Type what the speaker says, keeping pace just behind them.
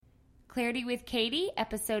Clarity with Katie,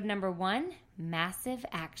 episode number 1, Massive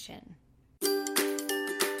Action.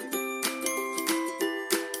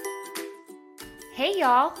 Hey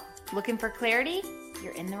y'all, looking for clarity?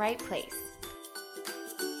 You're in the right place.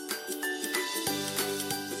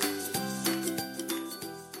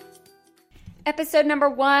 Episode number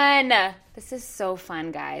 1. This is so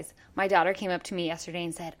fun, guys. My daughter came up to me yesterday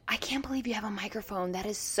and said, I can't believe you have a microphone. That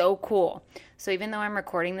is so cool. So even though I'm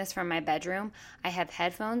recording this from my bedroom, I have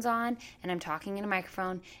headphones on and I'm talking in a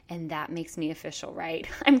microphone, and that makes me official, right?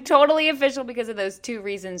 I'm totally official because of those 2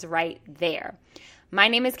 reasons right there. My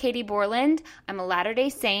name is Katie Borland. I'm a Latter-day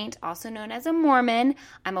Saint, also known as a Mormon.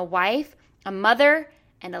 I'm a wife, a mother,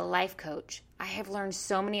 and a life coach. I have learned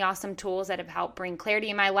so many awesome tools that have helped bring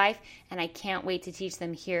clarity in my life, and I can't wait to teach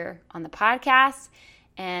them here on the podcast,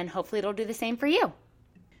 and hopefully it'll do the same for you.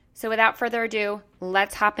 So without further ado,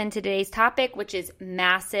 let's hop into today's topic, which is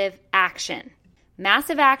massive action.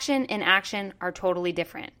 Massive action and action are totally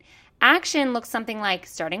different. Action looks something like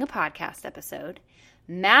starting a podcast episode.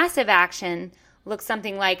 Massive action looks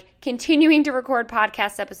something like continuing to record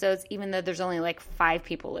podcast episodes even though there's only like 5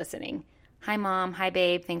 people listening. Hi, Mom. Hi,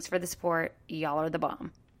 babe. Thanks for the support. Y'all are the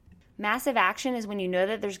bomb. Massive action is when you know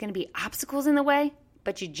that there's going to be obstacles in the way,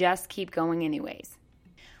 but you just keep going anyways.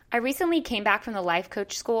 I recently came back from the life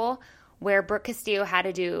coach school where Brooke Castillo had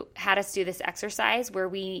us do this exercise where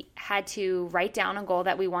we had to write down a goal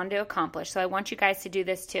that we wanted to accomplish. So I want you guys to do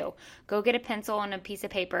this too. Go get a pencil and a piece of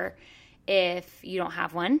paper if you don't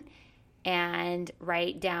have one and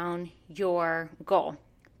write down your goal.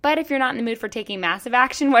 But if you're not in the mood for taking massive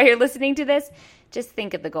action while you're listening to this, just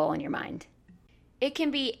think of the goal in your mind. It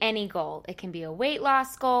can be any goal. It can be a weight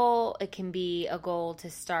loss goal. It can be a goal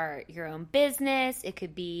to start your own business. It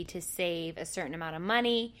could be to save a certain amount of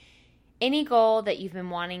money. Any goal that you've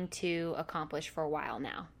been wanting to accomplish for a while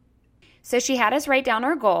now. So she had us write down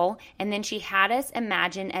our goal, and then she had us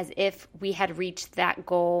imagine as if we had reached that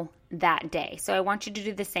goal that day. So I want you to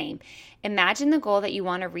do the same. Imagine the goal that you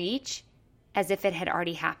want to reach as if it had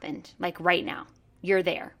already happened, like right now. You're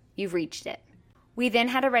there. You've reached it. We then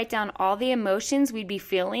had to write down all the emotions we'd be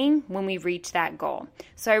feeling when we reached that goal.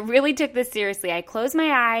 So I really took this seriously. I closed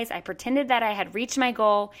my eyes, I pretended that I had reached my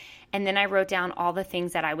goal, and then I wrote down all the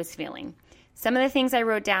things that I was feeling. Some of the things I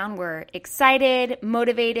wrote down were excited,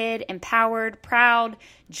 motivated, empowered, proud,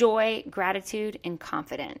 joy, gratitude, and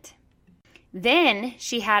confident. Then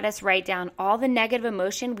she had us write down all the negative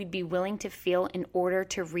emotion we'd be willing to feel in order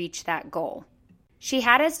to reach that goal. She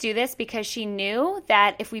had us do this because she knew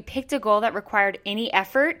that if we picked a goal that required any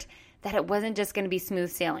effort, that it wasn't just going to be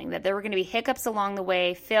smooth sailing, that there were going to be hiccups along the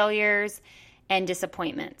way, failures, and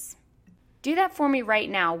disappointments. Do that for me right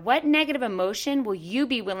now. What negative emotion will you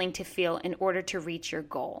be willing to feel in order to reach your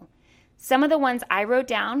goal? Some of the ones I wrote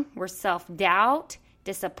down were self-doubt,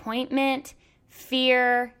 disappointment,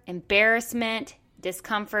 fear, embarrassment,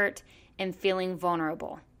 discomfort, and feeling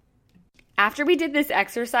vulnerable. After we did this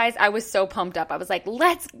exercise, I was so pumped up. I was like,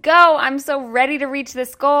 let's go. I'm so ready to reach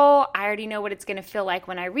this goal. I already know what it's going to feel like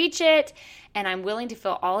when I reach it, and I'm willing to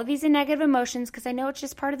feel all of these negative emotions because I know it's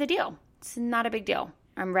just part of the deal. It's not a big deal.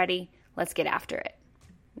 I'm ready. Let's get after it.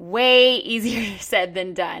 Way easier said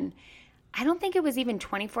than done. I don't think it was even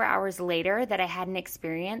 24 hours later that I had an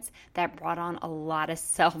experience that brought on a lot of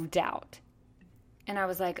self-doubt. And I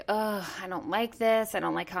was like, I don't like this. I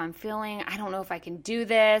don't like how I'm feeling. I don't know if I can do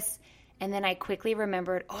this. And then I quickly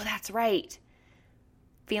remembered, that's right.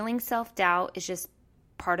 Feeling self-doubt is just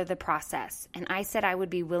part of the process. And I said I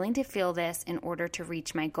would be willing to feel this in order to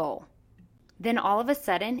reach my goal. Then all of a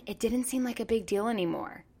sudden, it didn't seem like a big deal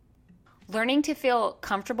anymore. Learning to feel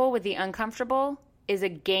comfortable with the uncomfortable is a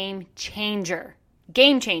game changer.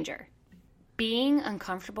 Game changer. Being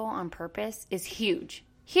uncomfortable on purpose is huge.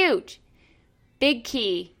 Huge. Big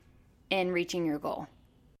key in reaching your goal.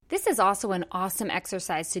 This is also an awesome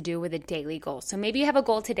exercise to do with a daily goal. So maybe you have a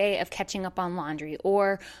goal today of catching up on laundry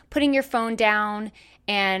or putting your phone down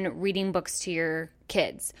and reading books to your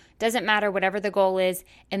kids. Doesn't matter, whatever the goal is,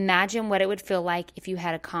 imagine what it would feel like if you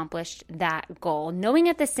had accomplished that goal. Knowing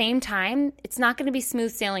at the same time, it's not going to be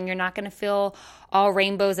smooth sailing. You're not going to feel all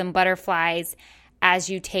rainbows and butterflies as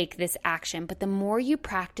you take this action. But the more you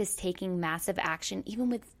practice taking massive action, even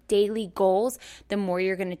with daily goals, the more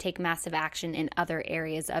you're going to take massive action in other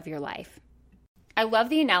areas of your life. I love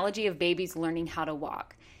the analogy of babies learning how to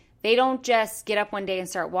walk. They don't just get up one day and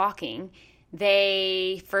start walking.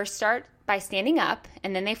 They first start by standing up,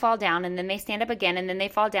 and then they fall down, and then they stand up again, and then they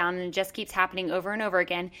fall down, and it just keeps happening over and over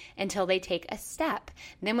again until they take a step.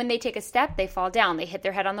 And then when they take a step, they fall down. They hit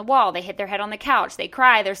their head on the wall. They hit their head on the couch. They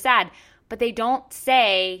cry. They're sad. But they don't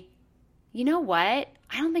say, you know what?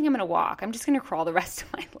 I don't think I'm going to walk. I'm just going to crawl the rest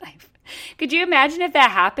of my life. Could you imagine if that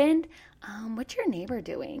happened? What's your neighbor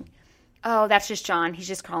doing? Oh, that's just John. He's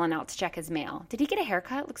just crawling out to check his mail. Did he get a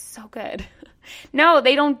haircut? Looks so good. No,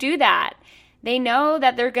 they don't do that. They know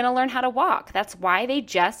that they're going to learn how to walk. That's why they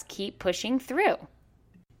just keep pushing through.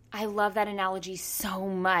 I love that analogy so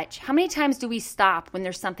much. How many times do we stop when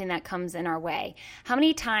there's something that comes in our way? How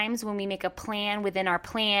many times when we make a plan within our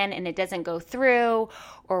plan and it doesn't go through,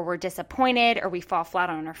 or we're disappointed, or we fall flat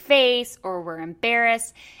on our face, or we're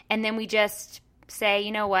embarrassed, and then we just say,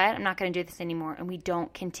 you know what, I'm not going to do this anymore, and we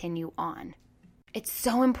don't continue on. It's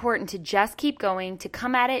so important to just keep going, to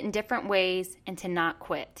come at it in different ways, and to not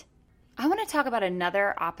quit. I want to talk about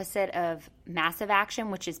another opposite of massive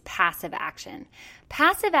action, which is passive action.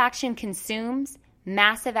 Passive action consumes,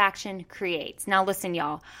 massive action creates. Now listen,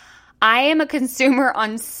 y'all. I am a consumer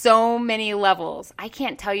on so many levels. I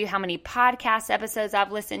can't tell you how many podcast episodes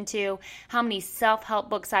I've listened to, how many self-help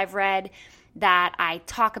books I've read that I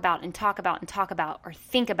talk about and talk about and talk about or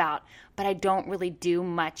think about, but I don't really do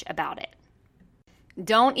much about it.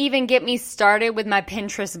 Don't even get me started with my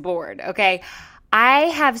Pinterest board, okay? I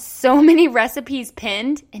have so many recipes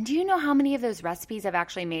pinned, and do you know how many of those recipes I've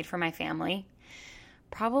actually made for my family?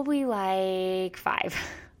 Probably like 5.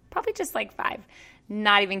 Probably just like 5.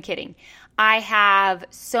 Not even kidding. I have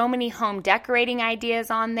so many home decorating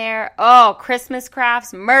ideas on there. Oh, Christmas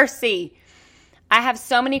crafts, mercy. I have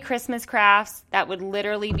so many Christmas crafts that would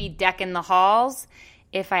literally be decking the halls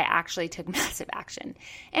if I actually took massive action.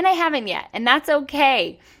 And I haven't yet, and that's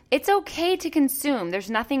okay. It's okay to consume. There's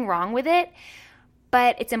nothing wrong with it.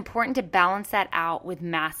 But it's important to balance that out with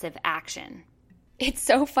massive action. It's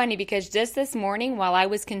so funny because just this morning while I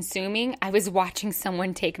was consuming, I was watching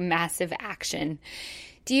someone take massive action.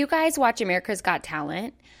 Do you guys watch America's Got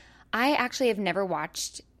Talent? I actually have never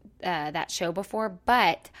watched that show before,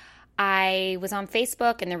 but I was on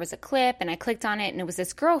Facebook and there was a clip and I clicked on it and it was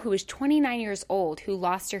this girl who was 29 years old who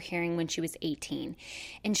lost her hearing when she was 18.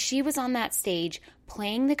 And she was on that stage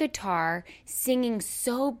playing the guitar, singing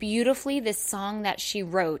so beautifully this song that she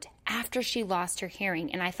wrote after she lost her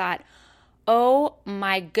hearing. And I thought, oh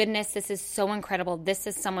my goodness, this is so incredible. This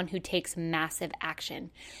is someone who takes massive action.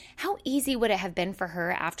 How easy would it have been for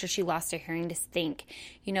her after she lost her hearing to think,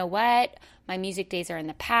 you know what, my music days are in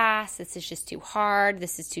the past. This is just too hard.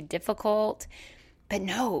 This is too difficult. But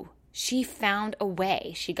no, she found a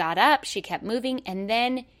way. She got up, she kept moving, and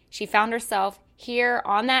then she found herself here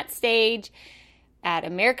on that stage at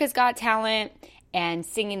America's Got Talent and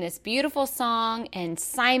singing this beautiful song, and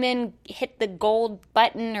Simon hit the gold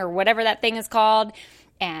button or whatever that thing is called,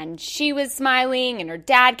 and she was smiling, and her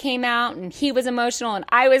dad came out, and he was emotional, and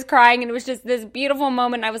I was crying, and it was just this beautiful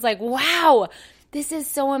moment. I was like, wow, this is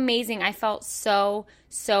so amazing. I felt so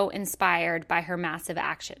inspired by her massive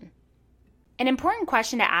action. An important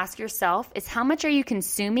question to ask yourself is how much are you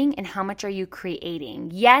consuming and how much are you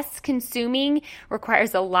creating? Yes, consuming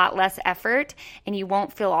requires a lot less effort and you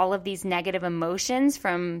won't feel all of these negative emotions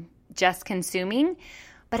from just consuming.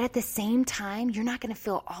 But at the same time, you're not going to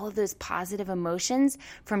feel all of those positive emotions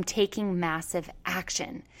from taking massive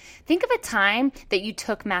action. Think of a time that you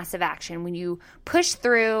took massive action when you pushed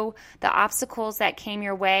through the obstacles that came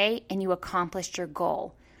your way and you accomplished your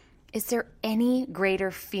goal. Is there any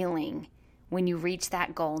greater feeling when you reach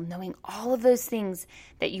that goal, knowing all of those things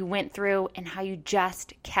that you went through and how you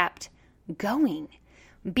just kept going?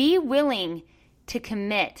 Be willing to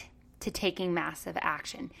commit to taking massive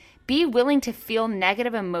action. Be willing to feel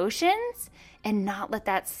negative emotions and not let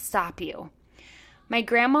that stop you. My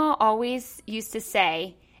grandma always used to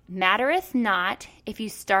say, mattereth not if you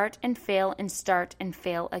start and fail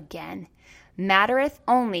again. Mattereth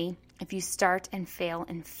only if you start and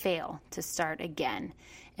fail to start again.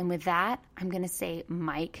 And with that, I'm going to say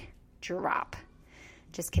mic drop.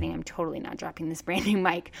 Just kidding, I'm totally not dropping this brand new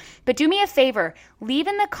mic. But do me a favor, leave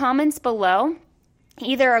in the comments below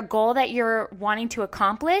either a goal that you're wanting to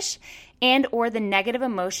accomplish and or the negative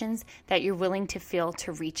emotions that you're willing to feel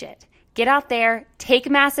to reach it. Get out there, take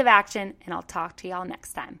massive action, and I'll talk to y'all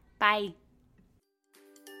next time. Bye.